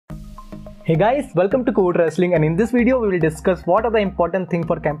Hey guys, welcome to Code Wrestling, and in this video we will discuss what are the important things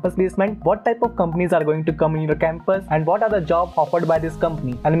for campus placement, what type of companies are going to come in your campus, and what are the jobs offered by this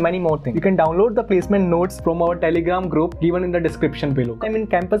company, and many more things. You can download the placement notes from our Telegram group given in the description below. I'm in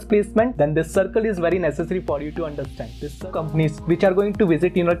campus placement, then this circle is very necessary for you to understand. These companies which are going to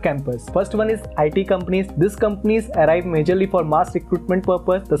visit in your campus. First one is IT companies. These companies arrive majorly for mass recruitment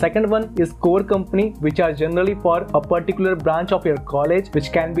purpose. The second one is core company, which are generally for a particular branch of your college,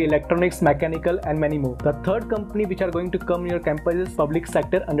 which can be electronics, mechanical, and many more. The third company which are going to come in your campus is public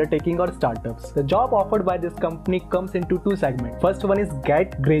sector undertaking or startups. The job offered by this company comes into two segments. First one is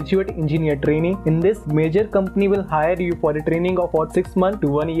GET, graduate engineer trainee. In this, major company will hire you for a training of about 6 months to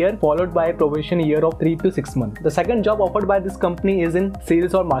 1 year, followed by a probation year of 3 to 6 months. The second job offered by this company is in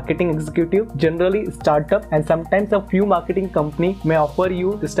sales or marketing executive, generally startup, and sometimes a few marketing company may offer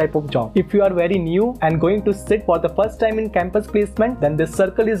you this type of job. If you are very new and going to sit for the first time in campus placement, then this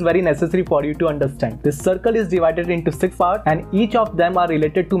circle is very necessary for you to understand. This circle is divided into 6 parts, and each of them are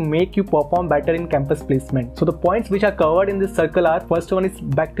related to make you perform better in campus placement. So the points which are covered in this circle are: first one is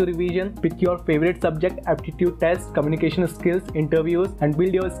back to revision, pick your favorite subject, aptitude test, communication skills, interviews, and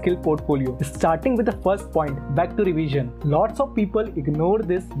build your skill portfolio. Starting with the first point, back to revision. Lots of people ignore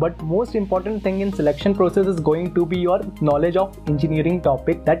this, but most important thing in selection process is going to be your knowledge of engineering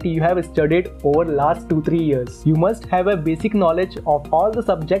topic that you have studied over last 2-3 years. You must have a basic knowledge of all the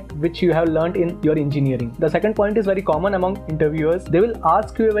subject which you have learned in your engineering. The second point is very common among interviewers. They will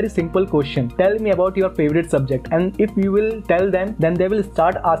ask you a very simple question: tell me about your favorite subject. And if you will tell them, then they will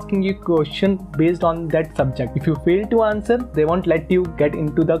start asking you question based on that subject. If you fail to answer, they won't let you get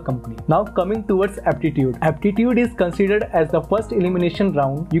into the company. Now coming towards aptitude. Aptitude is considered as the first elimination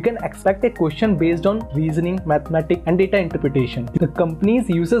round. You can expect a question based on reasoning, mathematics, and data interpretation. The companies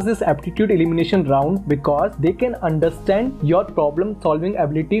uses this aptitude elimination round because they can understand your problem solving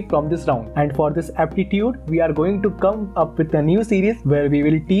ability from this round. And for this aptitude, we are going to come up with a new series where we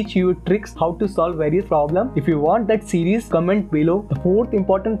will teach you tricks how to solve various problems. If you want that series, comment below. The fourth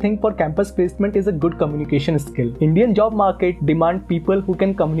important thing for campus placement is a good communication skill. Indian job market demand people who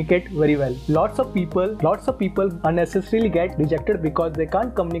can communicate very well. Lots of people unnecessarily get rejected because they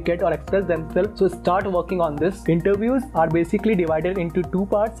can't communicate or express themselves. So start working on this. Interviews are basically divided into two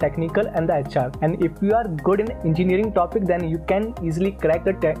parts, technical and the HR. And if you are good in engineering topic, then you can easily crack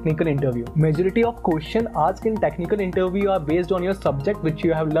the technical interview. Majority of questions asked in technical interview are based on your subject which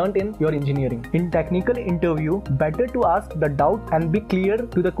you have learned in your engineering. In technical interview, better to ask the doubt and be clear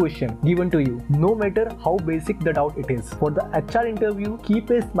to the question given to you, no matter how basic the doubt it is. For the HR interview, keep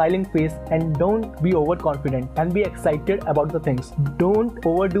a smiling face and don't be overconfident and be excited about the things. Don't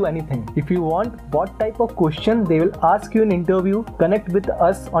overdo anything. If you want what type of question they will ask you in interview, connect with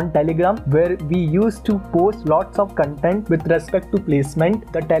us on Telegram, where we used to post lots of content with respect to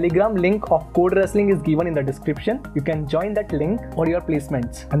placement. The Telegram link of Code Wrestling is given in the description. You can join that link for your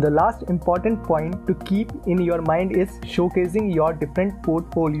placements. And the last important point to keep in your mind is showcasing your different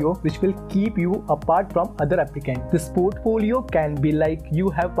portfolio, which will keep you apart from other applicants. This portfolio can be like you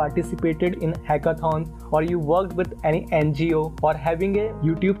have participated in hackathons, or you worked with any NGO, or having a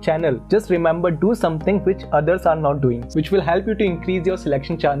YouTube channel. Just remember, do something which others are not doing, which will help you to increase your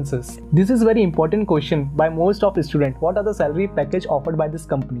selection chances. This is very important question by most of students. What are the salary package offered by this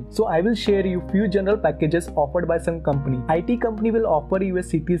company? So I will share you few general packages offered by some company. IT company will offer you a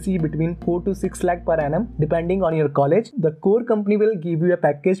CTC between 4 to 6 lakh per annum depending on your college. The core company will give you a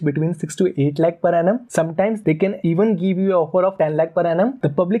package between 6 to 8 lakh per annum. Sometimes they can even give you an offer of 10 lakh per annum. The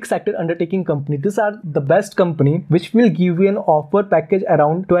public sector undertaking company, these are the best company which will give you an offer package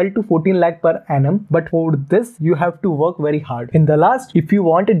around 12 to 14 lakh per annum. But for this, you have to work very hard. In the last, if you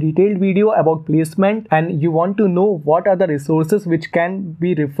want a detailed video about placement and you want to know what are the resources which can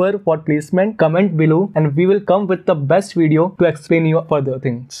be referred for placement, comment below and we will come with the best video to explain you further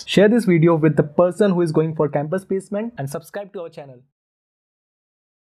things. Share this video with the person who is going for campus placement and subscribe to our channel.